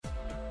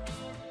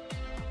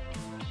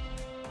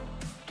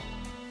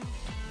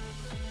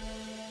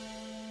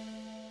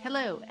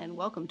Hello, and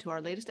welcome to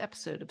our latest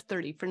episode of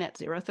 30 for Net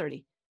Zero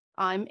 30.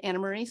 I'm Anna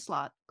Marie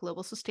Slott,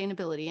 Global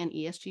Sustainability and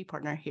ESG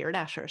Partner here at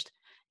Ashurst,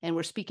 and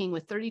we're speaking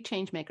with 30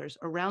 changemakers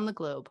around the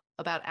globe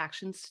about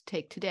actions to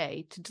take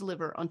today to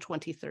deliver on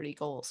 2030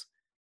 goals.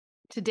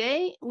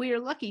 Today, we are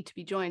lucky to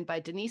be joined by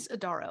Denise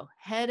Adaro,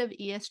 Head of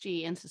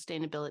ESG and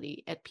Sustainability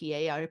at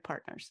PAI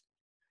Partners.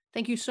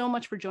 Thank you so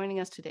much for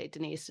joining us today,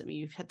 Denise. I mean,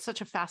 you've had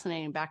such a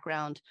fascinating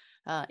background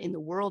in the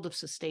world of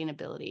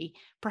sustainability.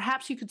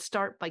 Perhaps you could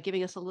start by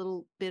giving us a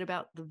little bit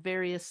about the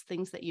various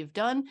things that you've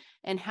done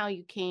and how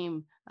you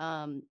came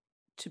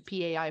to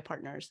PAI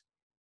Partners.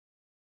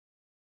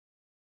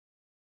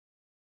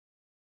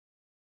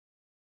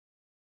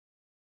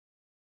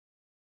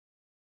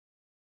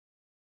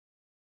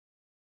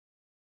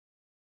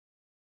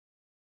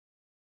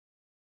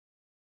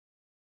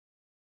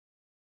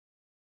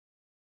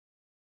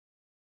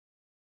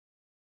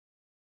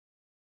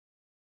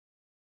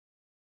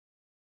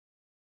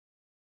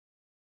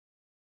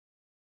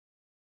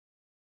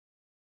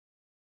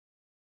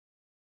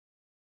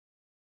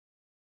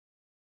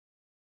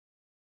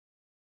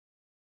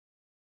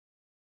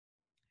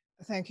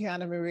 Thank you,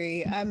 Anna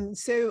Marie.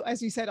 So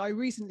as you said, I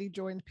recently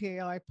joined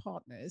PAI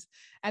Partners,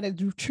 and it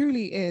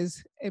truly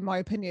is, in my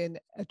opinion,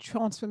 a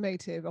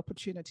transformative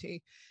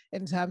opportunity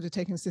in terms of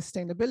taking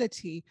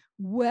sustainability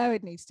where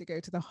it needs to go,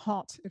 to the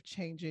heart of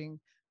changing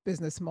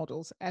business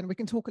models. And we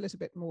can talk a little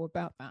bit more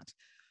about that.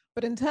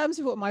 But in terms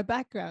of what my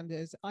background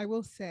is, I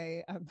will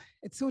say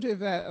it's sort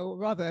of, or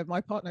rather,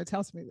 my partner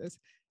tells me this,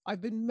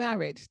 I've been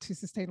married to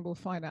sustainable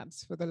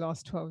finance for the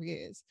last 12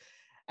 years.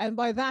 And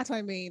by that,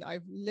 I mean,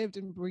 I've lived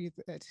and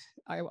breathed it.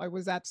 I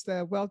was at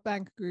the World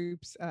Bank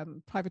Group's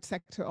private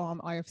sector arm,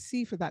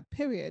 IFC, for that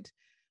period,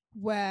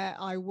 where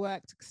I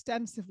worked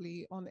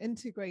extensively on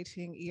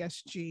integrating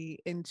ESG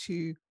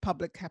into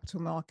public capital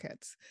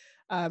markets.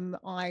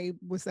 I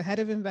was the head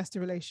of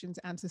investor relations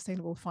and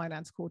sustainable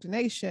finance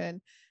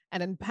coordination.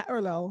 And in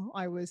parallel,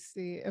 I was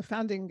a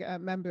founding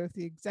member of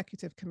the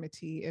executive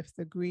committee of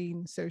the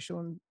Green, Social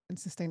and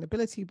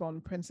Sustainability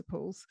Bond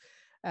Principles,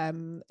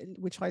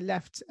 which I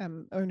left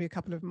only a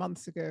couple of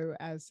months ago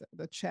as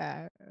the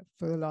chair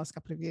for the last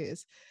couple of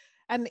years.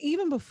 And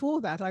even before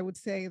that, I would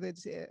say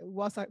that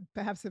whilst I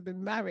perhaps have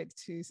been married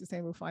to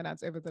sustainable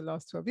finance over the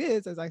last 12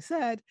 years, as I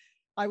said,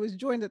 I was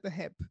joined at the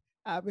hip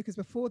because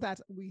before that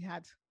we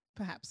had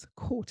perhaps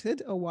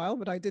courted a while,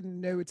 but I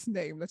didn't know its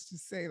name. Let's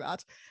just say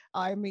that.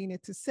 I mean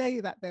it to say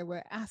that there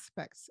were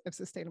aspects of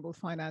sustainable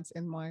finance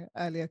in my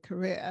earlier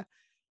career,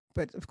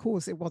 but of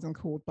course it wasn't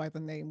called by the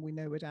name we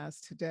know it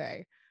as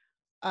today.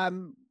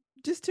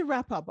 Just to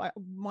wrap up,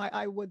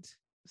 I would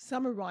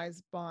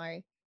summarize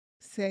by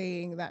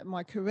saying that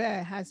my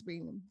career has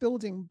been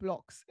building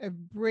blocks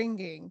of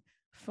bringing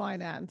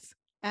finance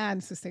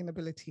and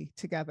sustainability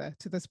together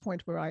to this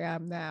point where I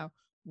am now,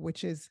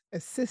 which is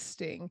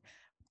assisting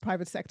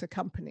private sector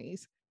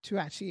companies to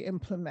actually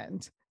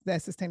implement their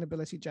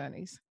sustainability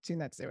journeys to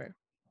net zero.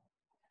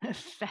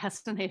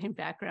 Fascinating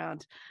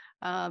background.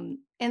 And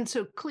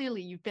so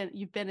clearly you've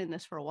been in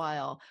this for a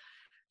while.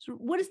 So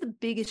what is the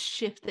biggest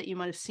shift that you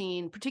might have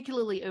seen,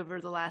 particularly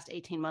over the last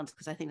 18 months?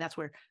 Because I think that's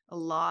where a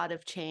lot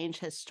of change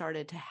has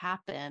started to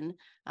happen.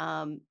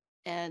 And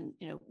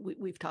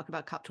we've talked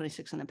about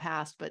COP26 in the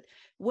past, but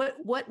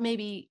what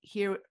maybe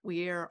here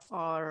we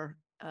are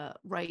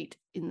right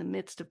in the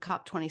midst of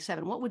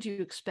COP27? What would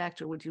you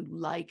expect or would you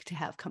like to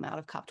have come out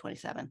of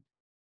COP27?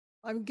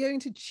 I'm going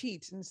to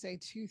cheat and say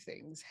two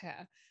things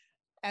here.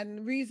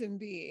 And reason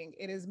being,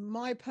 it is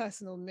my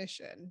personal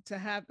mission to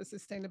have the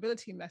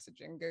sustainability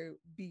messaging go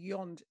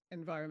beyond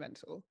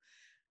environmental.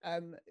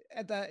 At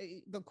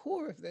the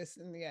core of this,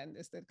 in the end,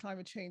 is that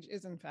climate change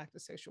is, in fact, a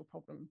social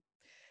problem.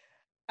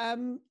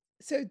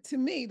 So to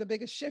me, the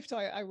biggest shift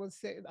I will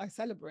say I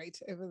celebrate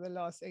over the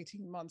last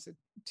 18 months,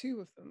 two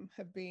of them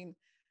have been,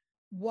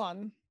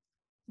 one,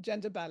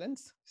 gender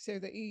balance. So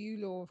the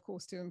EU law, of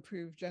course, to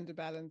improve gender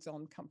balance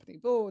on company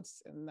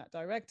boards and that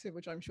directive,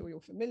 which I'm sure you're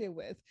familiar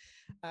with,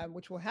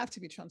 which will have to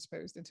be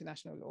transposed into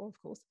national law,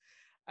 of course.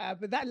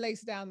 But that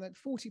lays down that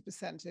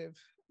 40% of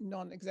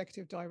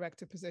non-executive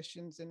director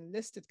positions in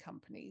listed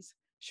companies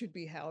should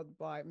be held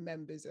by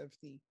members of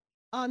the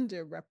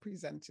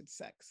underrepresented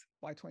sex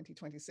by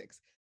 2026.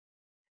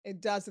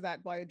 It does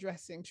that by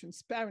addressing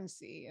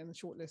transparency in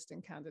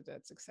shortlisting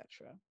candidates,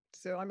 etc.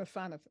 So I'm a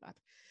fan of that.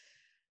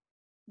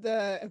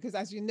 Because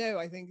as you know,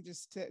 I think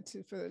just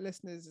for the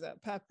listeners'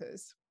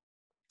 purpose,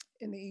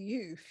 in the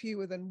EU,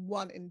 fewer than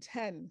 1 in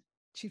 10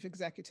 chief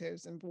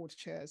executives and board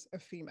chairs are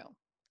female.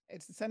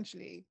 It's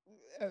essentially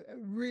a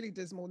really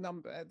dismal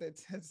number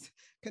that has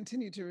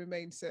continued to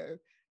remain so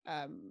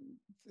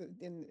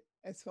in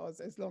as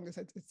long as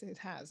it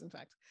has, in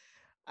fact.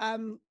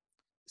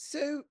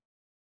 So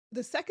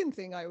the second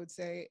thing I would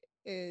say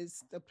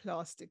is the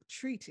plastic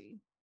treaty,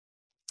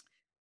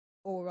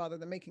 or rather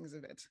the makings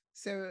of it.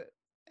 So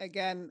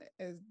again,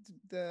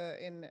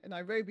 in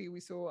Nairobi, we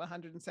saw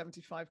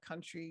 175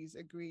 countries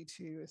agree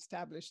to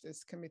establish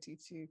this committee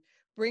to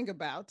bring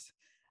about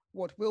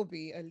what will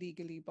be a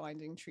legally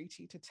binding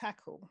treaty to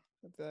tackle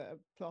the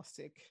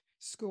plastic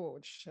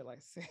scourge, shall I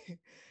say.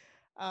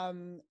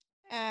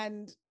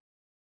 And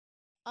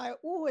I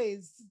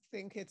always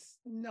think it's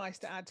nice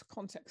to add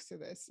context to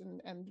this.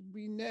 And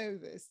we know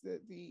this,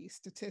 that the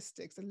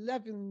statistics,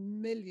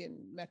 11 million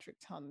metric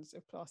tons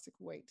of plastic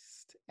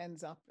waste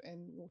ends up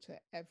in water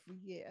every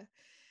year.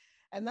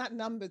 And that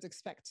number is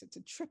expected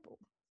to triple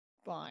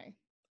by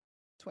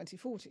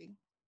 2040.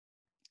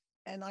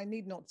 And I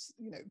need not,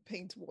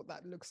 paint what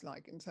that looks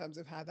like in terms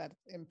of how that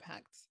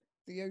impacts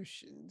the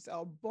oceans,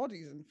 our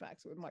bodies, in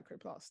fact, with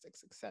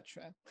microplastics,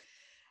 etc.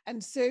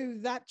 And so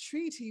that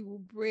treaty will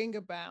bring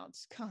about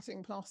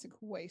cutting plastic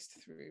waste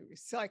through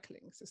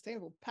recycling,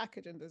 sustainable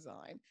packaging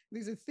design.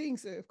 These are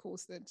things that, of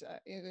course, that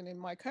even in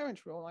my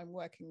current role, I'm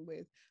working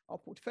with our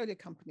portfolio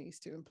companies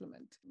to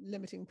implement,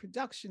 limiting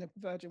production of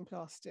virgin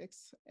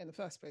plastics in the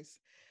first place.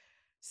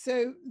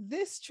 So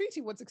this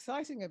treaty, what's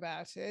exciting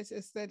about it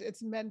is that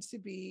it's meant to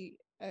be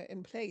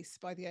in place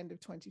by the end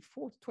of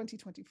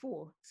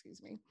 2024,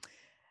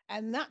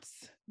 And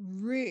that's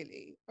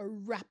really a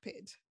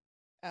rapid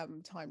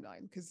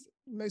timeline, because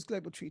most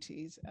global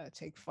treaties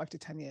take 5 to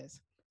 10 years.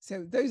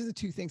 So those are the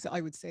two things that I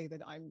would say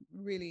that I'm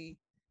really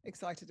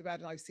excited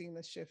about, and I've seen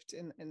this shift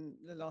in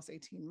the last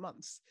 18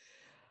 months.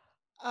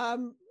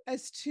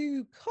 As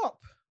to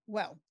COP,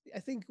 well, I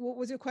think, what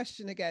was your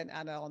question again,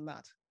 Anna, on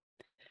that?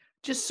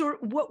 Just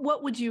sort of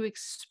what would you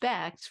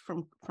expect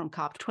from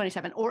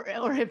COP27, or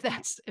if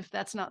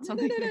that's not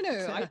something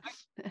No.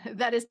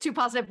 That is too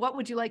positive, what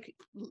would you like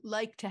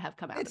to have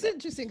come out of it? It's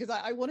interesting, because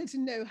I wanted to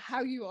know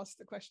how you asked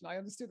the question. I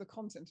understood the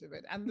content of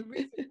it, and the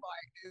reason why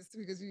is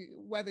because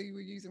whether you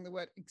were using the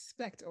word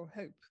expect or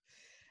hope.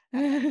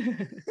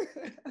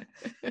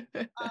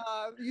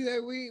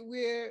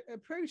 We're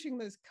approaching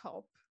this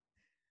COP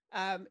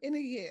in a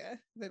year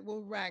that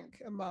will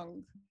rank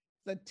among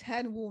the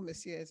 10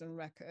 warmest years on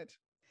record.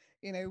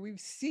 We've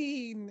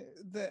seen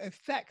the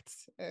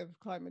effects of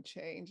climate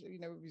change.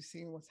 We've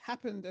seen what's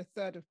happened. A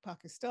third of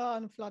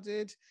Pakistan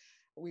flooded.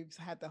 We've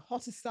had the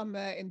hottest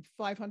summer in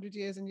 500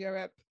 years in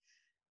Europe.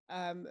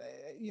 In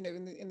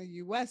the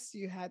US,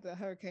 you had the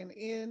Hurricane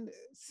Ian.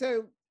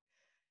 So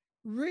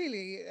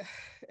really,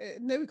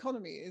 no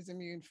economy is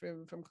immune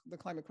from the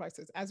climate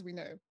crisis, as we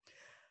know.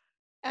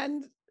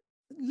 And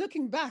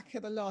looking back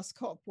at the last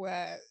COP,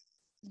 where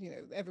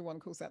everyone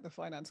calls that the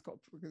finance COP,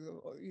 because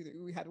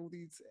we had all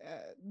these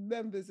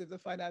members of the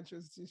financial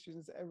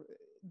institutions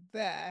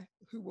there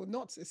who were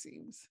not, it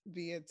seems,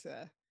 be it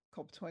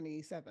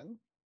COP27.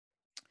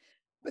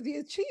 But the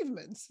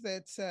achievements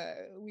that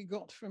we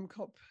got from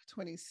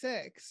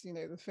COP26,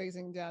 the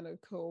phasing down of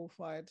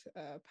coal-fired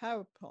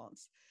power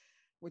plants,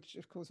 which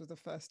of course was the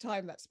first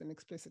time that's been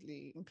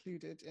explicitly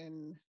included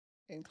in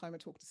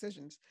climate talk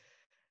decisions.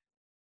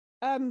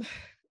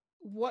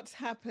 What's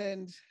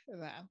happened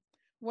there?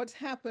 What's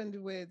happened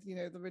with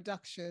the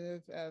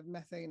reduction of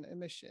methane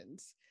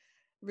emissions,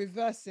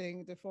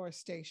 reversing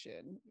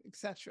deforestation,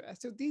 etc.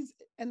 So these,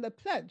 and the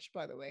pledge,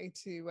 by the way,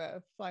 to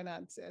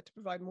finance it, to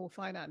provide more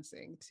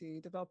financing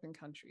to developing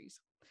countries.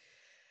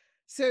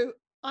 So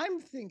I'm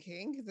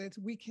thinking that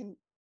we can,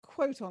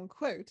 quote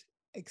unquote,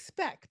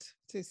 expect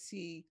to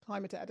see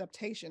climate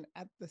adaptation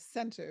at the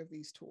center of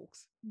these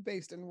talks,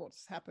 based on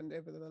what's happened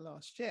over the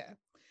last year.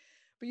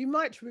 But you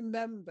might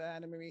remember,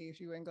 Anna Marie, if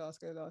you were in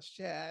Glasgow last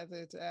year,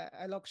 that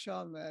Alok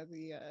Sharma,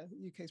 the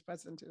UK's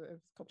president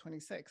of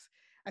COP26,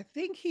 I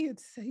think he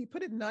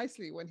put it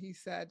nicely when he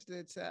said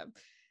that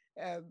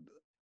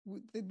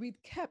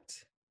we'd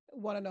kept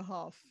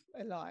 1.5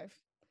 alive,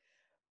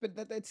 but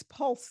that its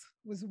pulse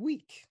was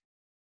weak,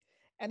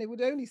 and it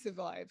would only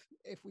survive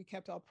if we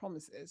kept our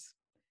promises,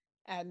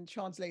 and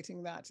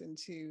translating that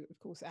into, of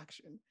course,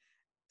 action.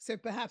 So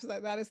perhaps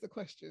that is the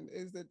question,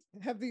 is that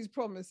have these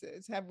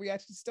promises, have we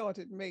actually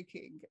started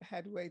making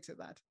headway to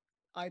that?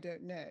 I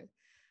don't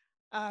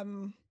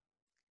know.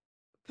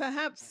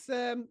 Perhaps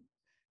to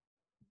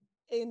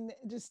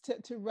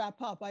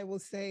wrap up, I will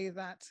say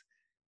that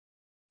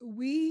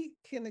we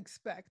can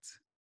expect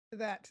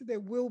that there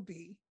will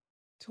be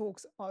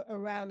talks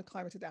around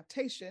climate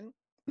adaptation,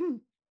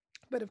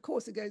 but of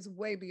course it goes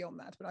way beyond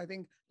that. But I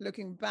think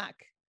looking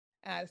back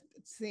at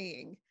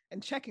seeing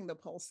and checking the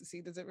pulse to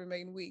see, does it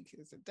remain weak?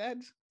 Is it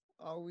dead?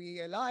 Are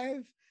we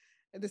alive?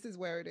 And this is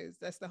where it is.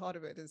 That's the heart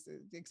of it, is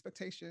the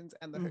expectations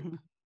and the hope.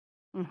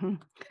 Mm-hmm.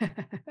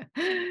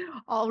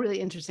 All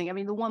really interesting. I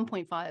mean, the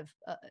 1.5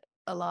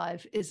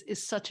 alive is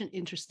such an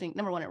interesting,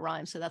 number one, it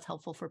rhymes, so that's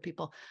helpful for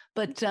people.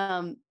 But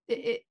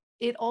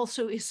it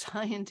also is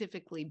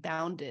scientifically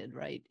bounded,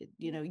 right?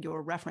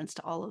 Your reference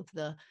to all of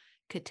the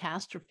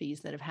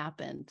catastrophes that have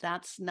happened,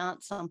 that's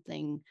not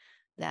something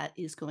that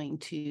is going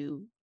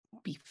to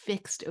be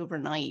fixed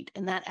overnight.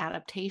 And that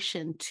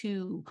adaptation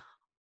to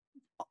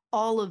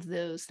all of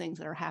those things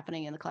that are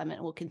happening in the climate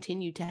and will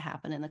continue to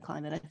happen in the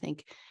climate, I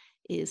think,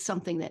 is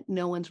something that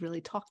no one's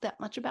really talked that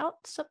much about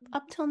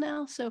up till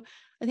now. So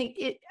I think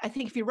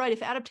if you're right,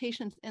 if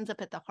adaptation ends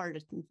up at the heart,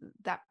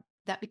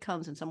 that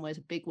becomes in some ways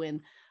a big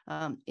win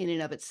in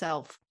and of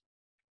itself,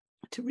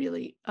 to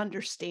really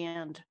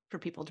understand, for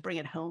people to bring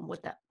it home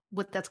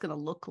what that's going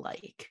to look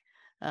like.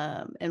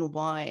 and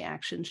why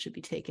action should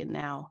be taken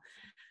now.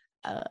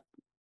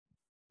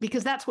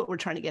 Because that's what we're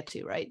trying to get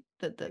to, right?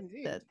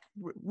 The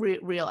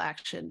real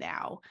action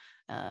now,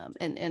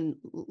 and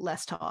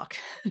less talk.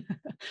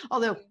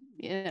 Although,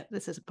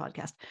 this is a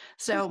podcast.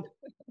 So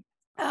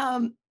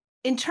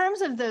in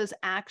terms of those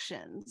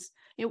actions,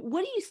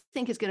 what do you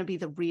think is going to be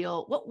the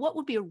real, what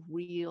would be a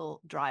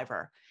real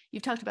driver?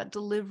 You've talked about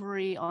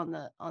delivery on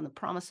the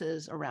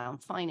promises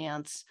around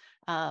finance.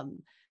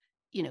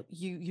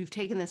 You've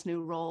taken this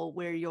new role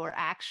where you're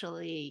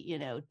actually,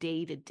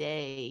 day to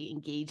day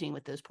engaging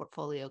with those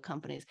portfolio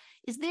companies.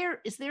 Is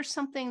there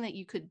something that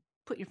you could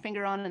put your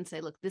finger on and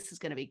say, look, this is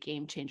going to be a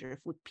game changer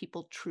if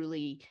people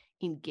truly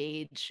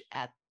engage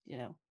at,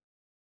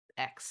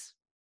 X?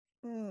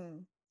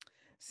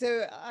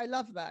 So I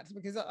love that,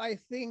 because I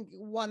think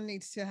one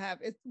needs to have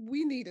it.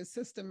 We need a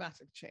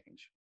systematic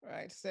change,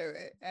 right? So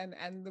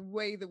and the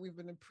way that we've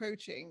been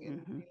approaching in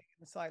dealing in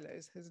the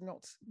silos has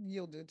not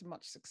yielded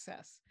much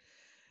success.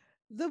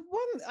 The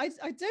one I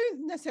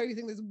don't necessarily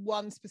think there's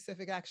one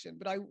specific action,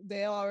 but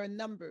there are a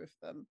number of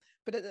them.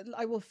 But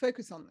I will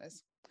focus on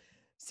this.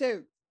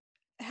 So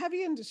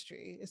heavy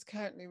industry is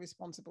currently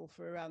responsible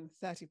for around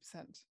 30%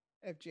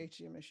 of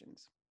GHG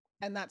emissions,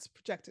 and that's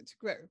projected to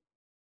grow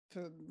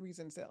for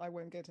reasons that I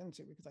won't get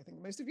into, because I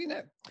think most of you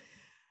know.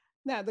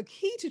 Now, the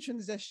key to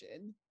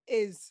transition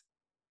is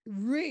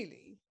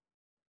really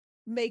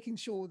making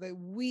sure that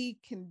we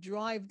can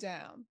drive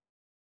down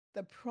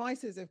the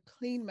prices of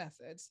clean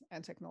methods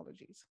and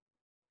technologies.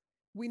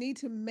 We need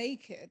to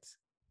make it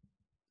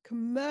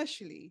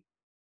commercially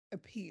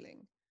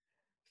appealing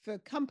for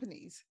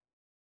companies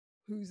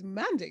whose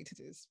mandate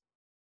it is,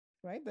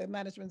 right? Their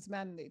management's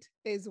mandate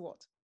is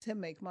what? To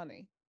make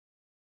money.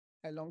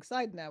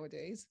 Alongside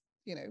nowadays,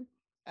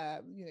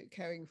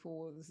 caring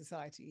for the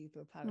society, for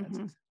the planet,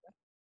 etc.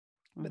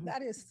 But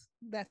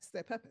that's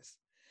their purpose.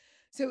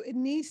 So it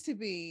needs to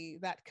be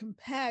that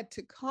compared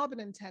to carbon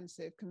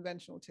intensive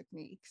conventional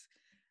techniques,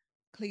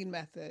 clean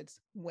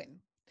methods win.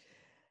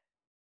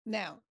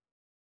 Now,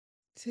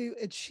 to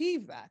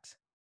achieve that,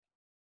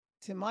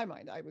 to my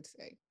mind, I would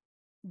say,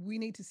 we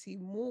need to see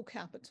more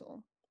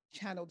capital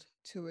channeled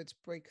towards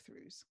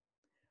breakthroughs.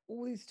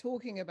 Always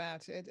talking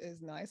about it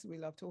is nice. We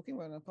love talking.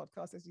 We're on a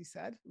podcast, as you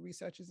said.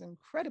 Research is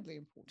incredibly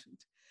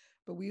important,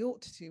 but we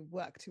ought to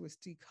work towards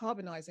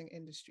decarbonizing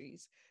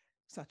industries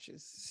such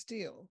as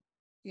steel,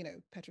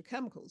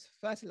 petrochemicals,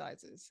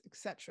 fertilizers,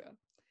 etc.,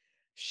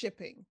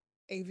 shipping,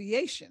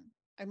 aviation.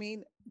 I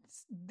mean,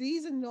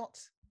 these are not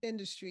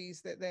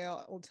industries that they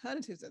are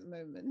alternatives at the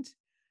moment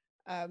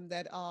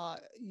that are,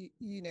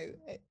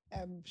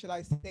 shall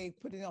I say,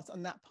 putting us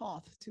on that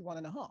path to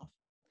 1.5.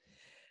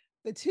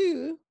 The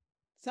two,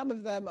 some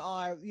of them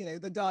are,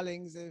 the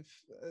darlings of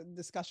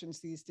discussions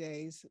these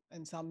days,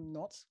 and some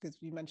not, because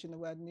you mentioned the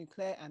word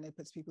nuclear and it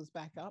puts people's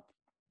back up.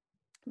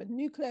 But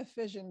nuclear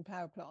fission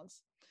power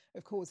plants,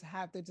 of course,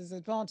 have the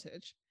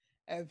disadvantage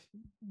of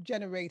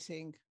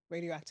generating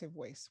radioactive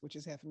waste, which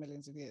is here for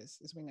millions of years,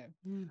 as we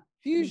know.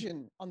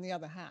 Fusion, on the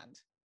other hand,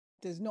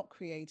 does not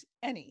create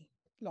any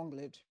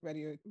long-lived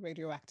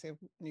radioactive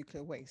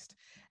nuclear waste.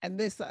 And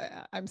this,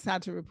 I'm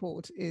sad to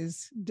report,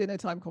 is dinner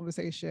time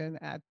conversation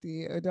at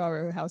the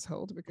Odaro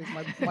household, because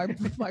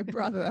my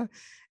brother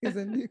is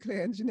a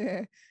nuclear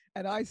engineer,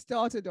 and I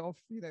started off,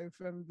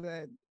 from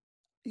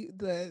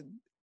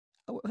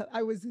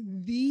I was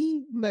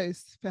the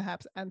most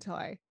perhaps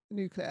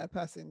anti-nuclear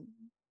person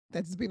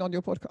that's been on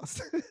your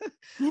podcast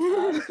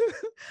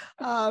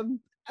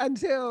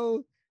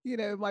until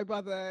my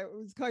brother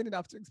was kind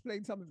enough to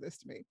explain some of this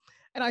to me.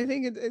 And I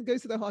think it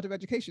goes to the heart of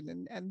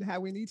education and how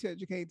we need to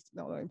educate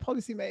not only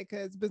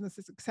policymakers,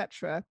 businesses,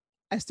 etc.,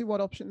 as to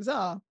what options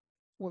are,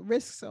 what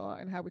risks are,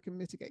 and how we can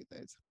mitigate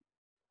those.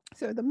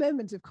 So at the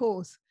moment, of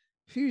course,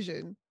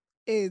 fusion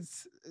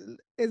is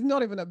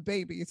not even a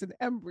baby, it's an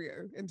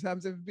embryo in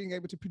terms of being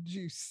able to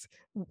produce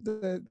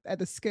at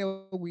the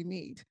scale we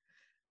need.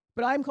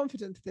 But I'm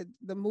confident that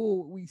the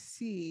more we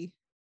see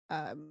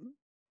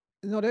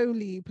not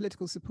only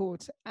political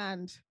support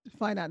and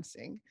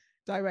financing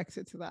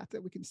directed to that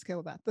we can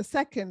scale that. The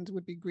second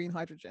would be green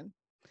hydrogen.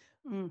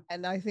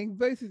 And I think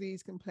both of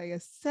these can play a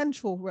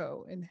central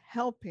role in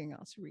helping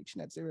us reach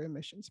net zero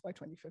emissions by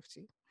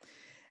 2050.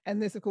 And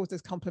this, of course,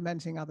 is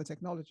complementing other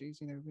technologies,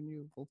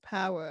 renewable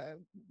power,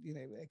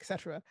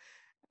 etc.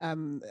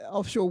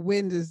 Offshore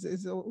wind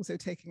is also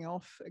taking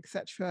off,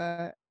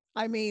 etc.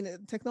 I mean,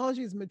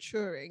 technology is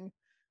maturing.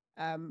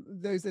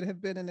 Those that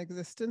have been in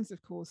existence,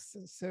 of course,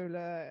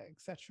 solar,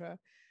 etc.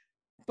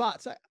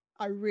 But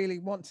I really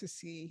want to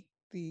see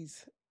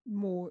these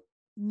more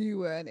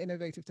newer and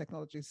innovative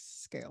technologies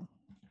scale.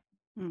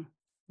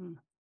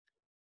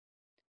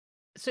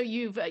 So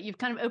you've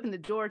kind of opened the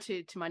door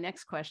to my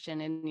next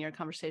question in your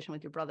conversation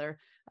with your brother.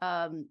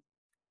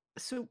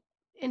 So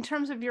in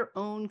terms of your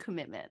own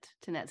commitment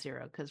to net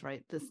zero, because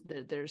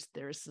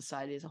there's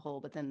society as a whole,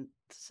 but then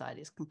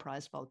society is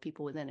comprised of all the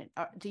people within it.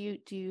 Do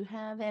you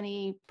have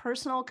any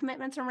personal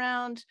commitments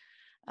around,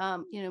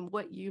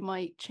 what you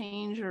might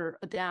change or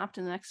adapt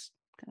in the next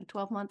kind of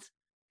 12 months?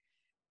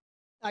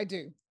 I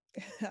do.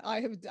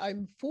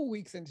 I'm 4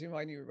 weeks into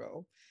my new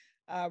role,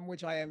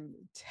 which I am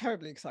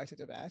terribly excited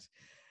about.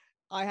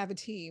 I have a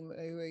team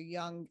who are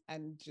young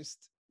and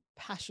just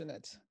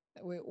passionate.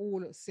 We're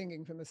all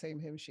singing from the same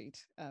hymn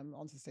sheet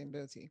on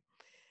sustainability.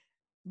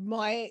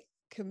 My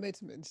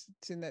commitment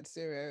to net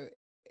zero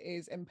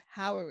is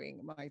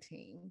empowering my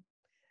team.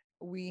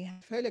 We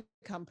have portfolio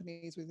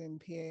companies within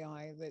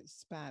PAI that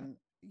span,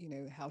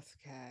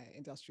 healthcare,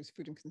 industrials,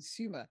 food and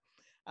consumer.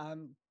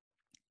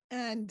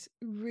 And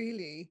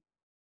really,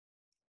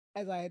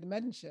 as I had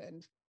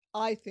mentioned,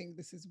 I think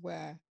this is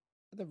where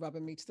the rubber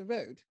meets the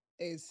road,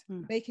 is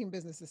making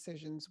business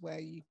decisions where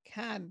you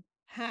can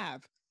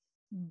have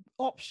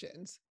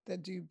options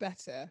that do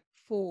better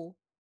for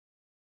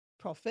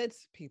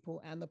profits,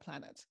 people, and the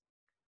planet.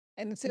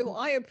 And so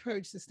I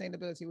approach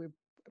sustainability with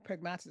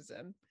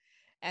pragmatism.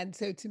 And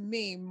so to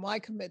me, my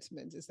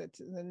commitment is that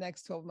in the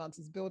next 12 months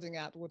is building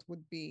out what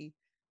would be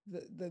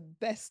a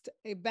best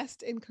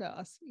in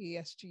class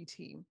ESG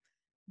team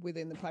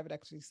within the private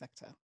equity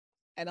sector.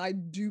 And I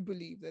do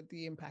believe that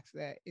the impact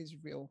there is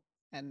real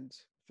and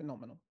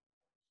phenomenal.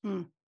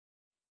 No,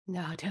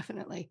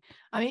 definitely.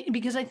 I mean,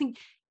 because I think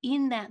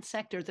in that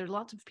sector, there are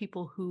lots of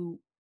people who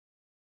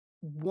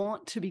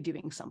want to be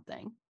doing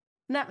something.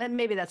 And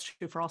maybe that's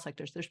true for all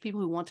sectors. There's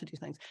people who want to do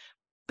things,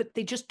 but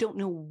they just don't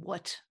know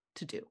what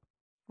to do.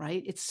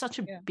 Right? It's such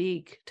a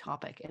big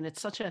topic, and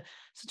it's such an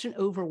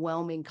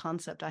overwhelming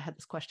concept. I had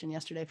this question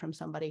yesterday from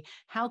somebody: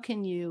 how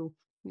can you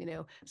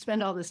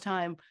spend all this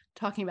time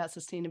talking about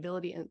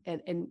sustainability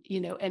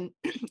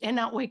and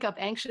not wake up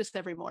anxious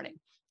every morning,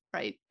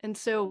 right? And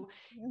so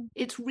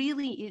it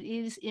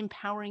is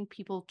empowering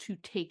people to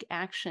take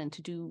action,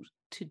 to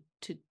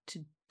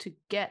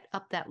get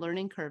up that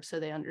learning curve,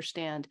 so they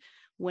understand,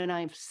 when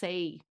I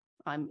say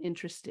I'm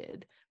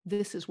interested,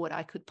 this is what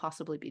I could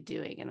possibly be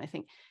doing. And I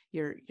think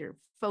your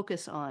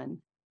focus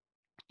on,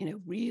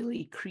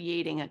 really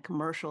creating a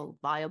commercial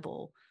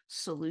viable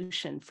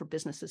solution for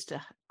businesses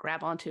to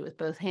grab onto with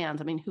both hands.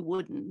 I mean, who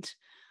wouldn't,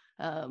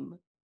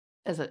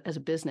 as a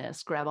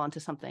business, grab onto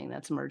something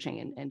that's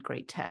emerging and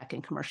great tech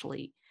and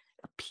commercially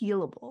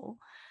appealable?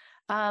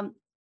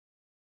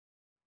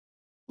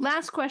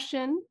 Last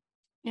question.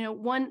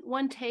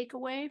 One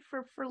takeaway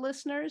for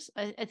listeners.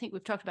 I think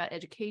we've talked about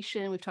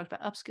education, we've talked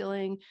about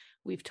upskilling,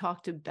 we've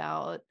talked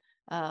about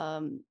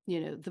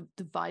the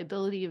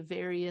viability of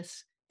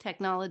various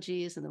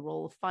technologies and the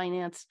role of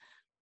finance.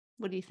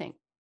 What do you think?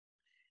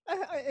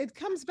 It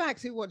comes back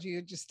to what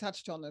you just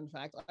touched on. In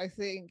fact, I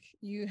think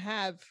you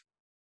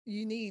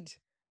need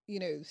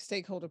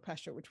stakeholder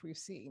pressure, which we've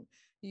seen.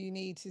 You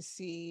need to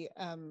see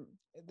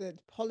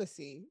that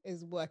policy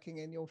is working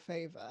in your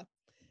favor.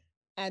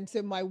 And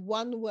so my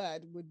one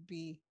word would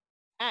be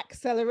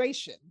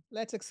acceleration.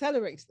 Let's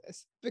accelerate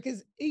this,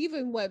 because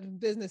even when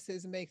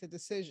businesses make a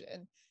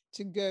decision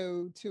to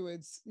go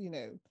towards,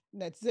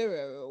 net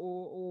zero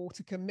or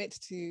to commit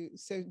to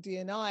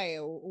D&I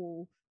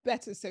or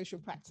better social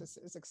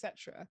practices,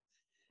 etc.,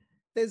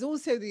 there's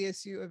also the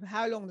issue of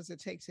how long does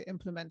it take to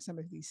implement some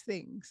of these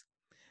things.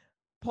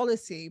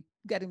 Policy,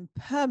 getting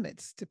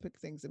permits to put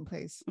things in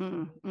place.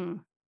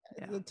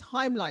 The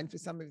timeline for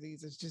some of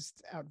these is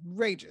just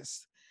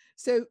outrageous.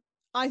 So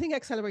I think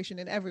acceleration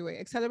in every way,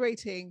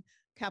 accelerating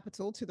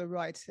capital to the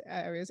right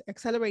areas,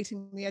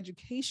 accelerating the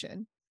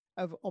education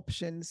of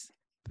options,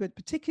 but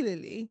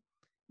particularly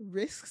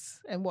risks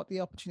and what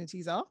the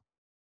opportunities are.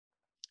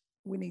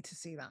 We need to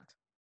see that.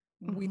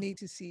 We need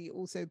to see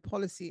also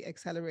policy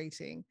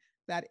accelerating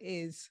that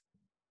is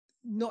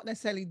not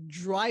necessarily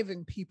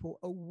driving people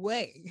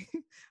away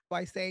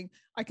by saying,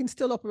 I can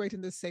still operate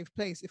in this safe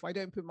place if I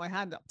don't put my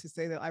hand up to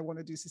say that I want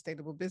to do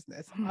sustainable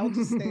business. I'll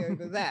just stay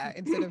over there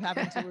instead of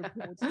having to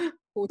report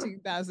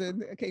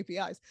 14,000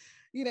 KPIs.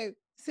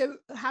 So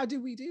how do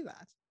we do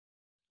that?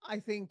 I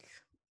think,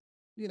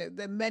 there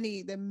are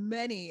many,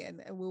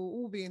 and we'll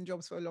all be in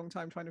jobs for a long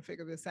time trying to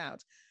figure this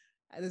out.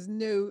 There's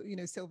no,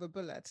 silver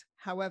bullet.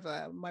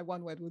 However, my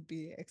one word would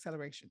be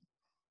acceleration.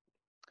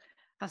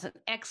 That's an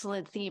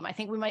excellent theme. I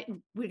think we're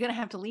going to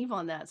have to leave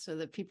on that so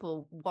that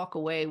people walk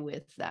away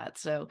with that.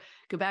 So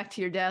go back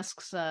to your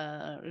desks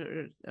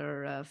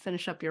or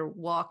finish up your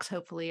walks,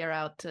 hopefully, or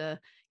out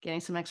getting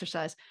some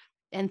exercise,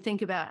 and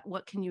think about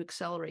what can you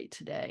accelerate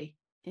today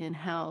in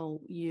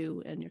how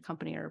you and your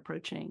company are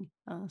approaching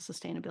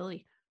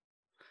sustainability.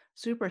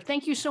 Super.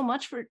 Thank you so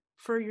much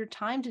for your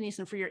time, Denise,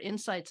 and for your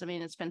insights. I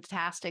mean, it's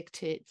fantastic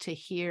to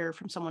hear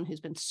from someone who's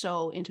been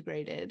so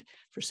integrated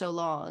for so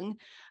long.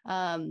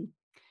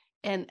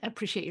 And I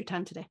appreciate your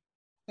time today.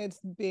 It's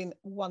been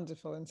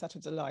wonderful and such a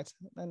delight.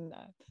 And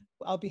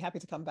I'll be happy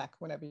to come back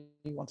whenever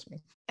you want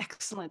me.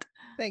 Excellent.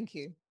 Thank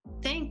you.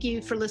 Thank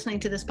you for listening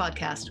to this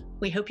podcast.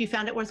 We hope you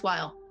found it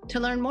worthwhile. To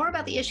learn more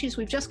about the issues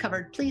we've just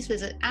covered, please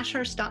visit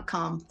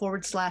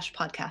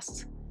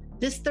ashurst.com/podcasts.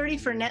 This 30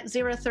 for Net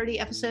Zero 30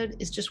 episode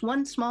is just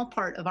one small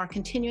part of our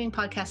continuing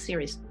podcast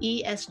series,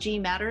 ESG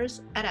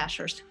Matters at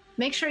Ashurst.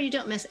 Make sure you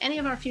don't miss any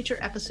of our future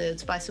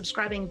episodes by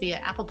subscribing via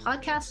Apple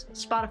Podcasts,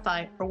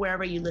 Spotify, or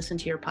wherever you listen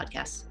to your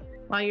podcasts.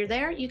 While you're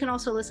there, you can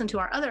also listen to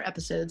our other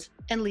episodes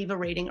and leave a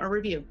rating or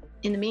review.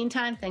 In the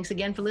meantime, thanks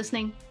again for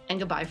listening, and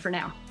goodbye for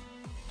now.